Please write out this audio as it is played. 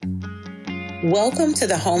Welcome to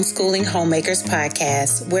the Homeschooling Homemakers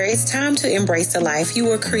Podcast, where it's time to embrace the life you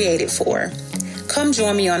were created for. Come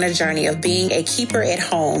join me on a journey of being a keeper at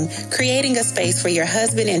home, creating a space for your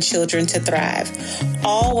husband and children to thrive,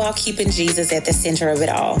 all while keeping Jesus at the center of it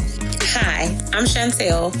all. Hi, I'm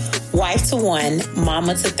Chantel, wife to one,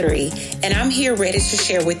 mama to three, and I'm here ready to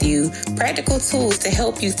share with you practical tools to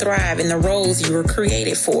help you thrive in the roles you were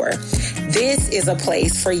created for. This is a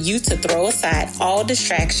place for you to throw aside all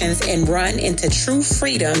distractions and run into true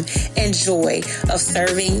freedom and joy of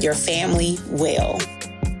serving your family well.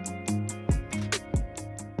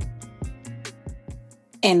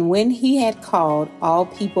 And when he had called all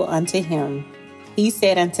people unto him, he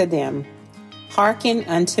said unto them, Hearken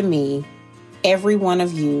unto me, every one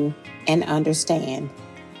of you, and understand.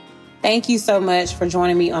 Thank you so much for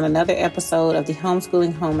joining me on another episode of the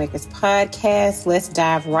Homeschooling Homemakers Podcast. Let's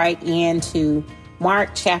dive right into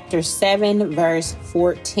Mark chapter 7, verse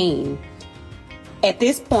 14. At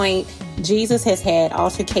this point, Jesus has had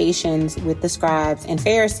altercations with the scribes and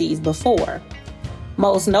Pharisees before,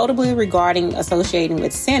 most notably regarding associating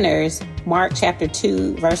with sinners. Mark chapter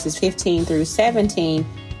 2, verses 15 through 17,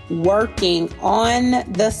 working on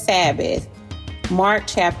the Sabbath. Mark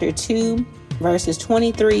chapter 2, verses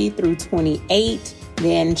 23 through 28,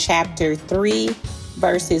 then chapter 3,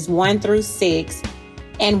 verses 1 through 6,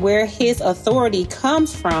 and where his authority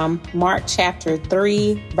comes from, Mark chapter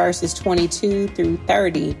 3, verses 22 through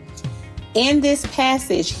 30. In this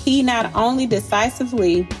passage, he not only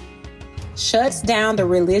decisively shuts down the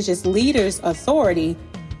religious leaders' authority,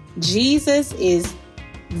 Jesus is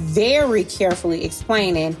very carefully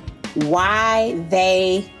explaining why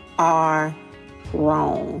they are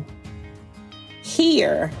wrong.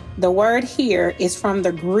 Here, the word here is from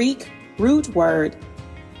the Greek root word.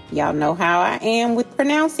 Y'all know how I am with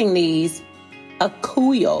pronouncing these.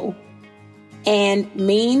 Akuo, and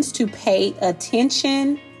means to pay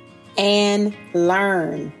attention and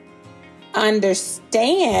learn.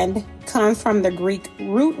 Understand comes from the Greek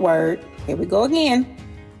root word. Here we go again.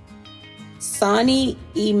 Sani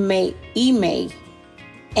ime,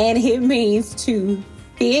 and it means to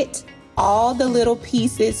fit all the little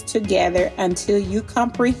pieces together until you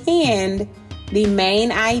comprehend the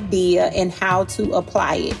main idea and how to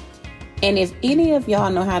apply it. And if any of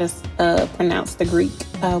y'all know how to pronounce the Greek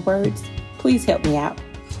words, please help me out.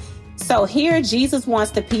 So here Jesus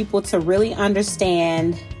wants the people to really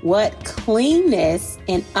understand what cleanness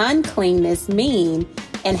and uncleanness mean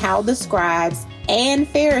and how the scribes and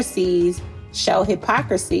Pharisees show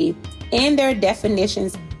hypocrisy in their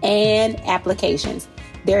definitions and applications.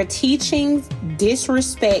 Their teachings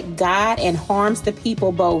disrespect God and harms the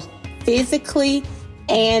people both physically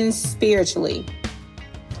and spiritually.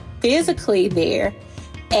 Physically, their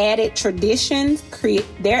added traditions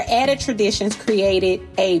created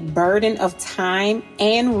a burden of time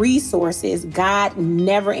and resources God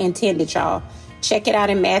never intended, y'all. Check it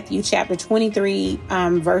out in Matthew chapter 23,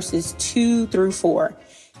 verses 2 through 4.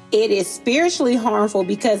 It is spiritually harmful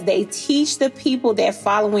because they teach the people that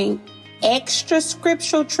following extra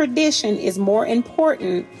scriptural tradition is more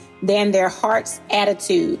important than their heart's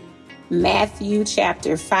attitude. Matthew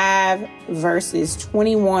chapter 5, verses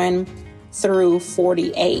 21 through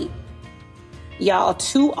 48. Y'all,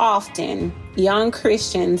 too often, young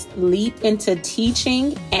Christians leap into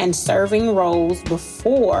teaching and serving roles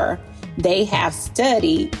before they have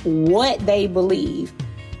studied what they believe.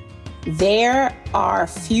 There are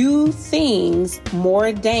few things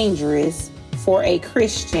more dangerous for a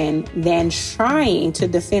Christian than trying to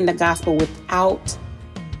defend the gospel without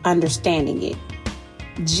understanding it.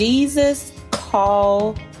 Jesus'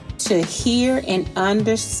 call to hear and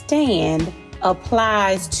understand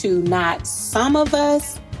applies to not some of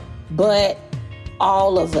us, but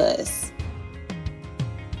all of us.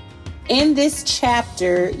 In this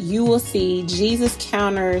chapter, you will see Jesus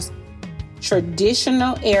counters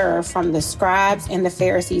traditional error from the scribes and the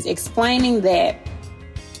Pharisees, explaining that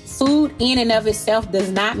food in and of itself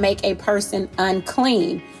does not make a person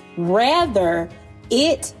unclean. Rather,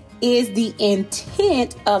 it is the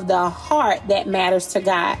intent of the heart that matters to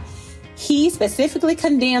God. He specifically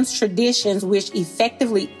condemns traditions which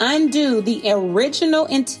effectively undo the original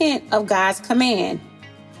intent of God's command.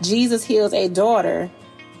 Jesus heals a daughter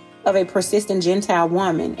of a persistent Gentile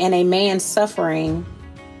woman and a man suffering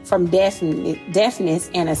from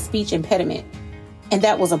deafness and a speech impediment. And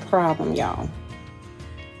that was a problem, y'all.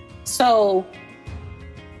 So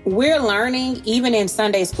we're learning, even in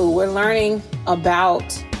Sunday school, we're learning about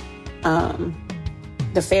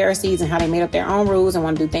the Pharisees and how they made up their own rules and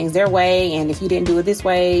want to do things their way. And if you didn't do it this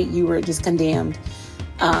way, you were just condemned.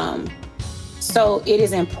 So it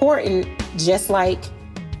is important, just like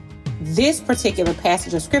this particular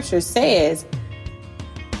passage of scripture says,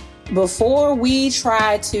 before we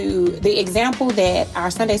try to, the example that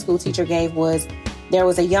our Sunday school teacher gave was, there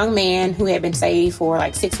was a young man who had been saved for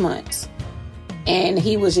like 6 months, and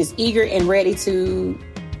he was just eager and ready to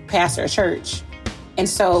pastor a church. And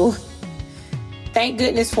so thank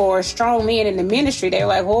goodness for strong men in the ministry. They were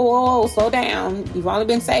like, whoa, slow down. You've only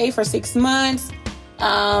been saved for 6 months.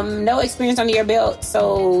 No experience under your belt.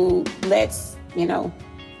 So let's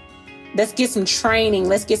get some training.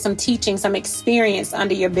 Let's get some teaching, some experience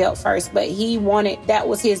under your belt first. But that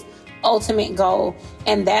was his ultimate goal.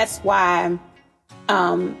 And that's why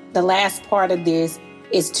the last part of this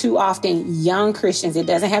is too often young Christians. It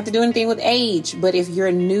doesn't have to do anything with age. But if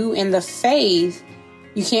you're new in the faith,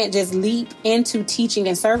 you can't just leap into teaching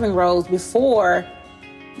and serving roles before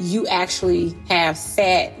you actually have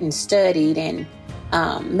sat and studied and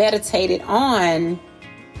meditated on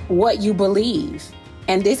what you believe.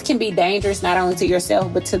 And this can be dangerous not only to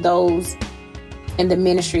yourself, but to those in the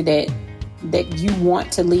ministry that you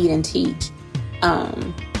want to lead and teach.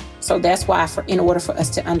 So that's why in order for us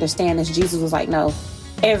to understand this, Jesus was like, no,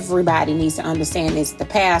 everybody needs to understand this. The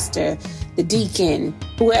pastor, the deacon,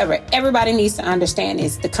 whoever, everybody needs to understand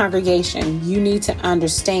this. The congregation, you need to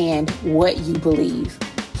understand what you believe.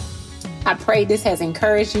 I pray this has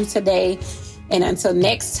encouraged you today. And until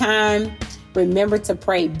next time, remember to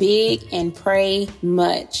pray big and pray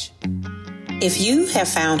much. If you have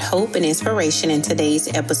found hope and inspiration in today's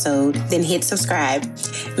episode, then hit subscribe.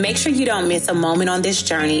 Make sure you don't miss a moment on this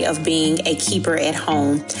journey of being a keeper at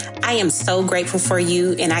home. I am so grateful for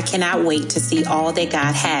you, and I cannot wait to see all that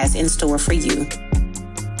God has in store for you.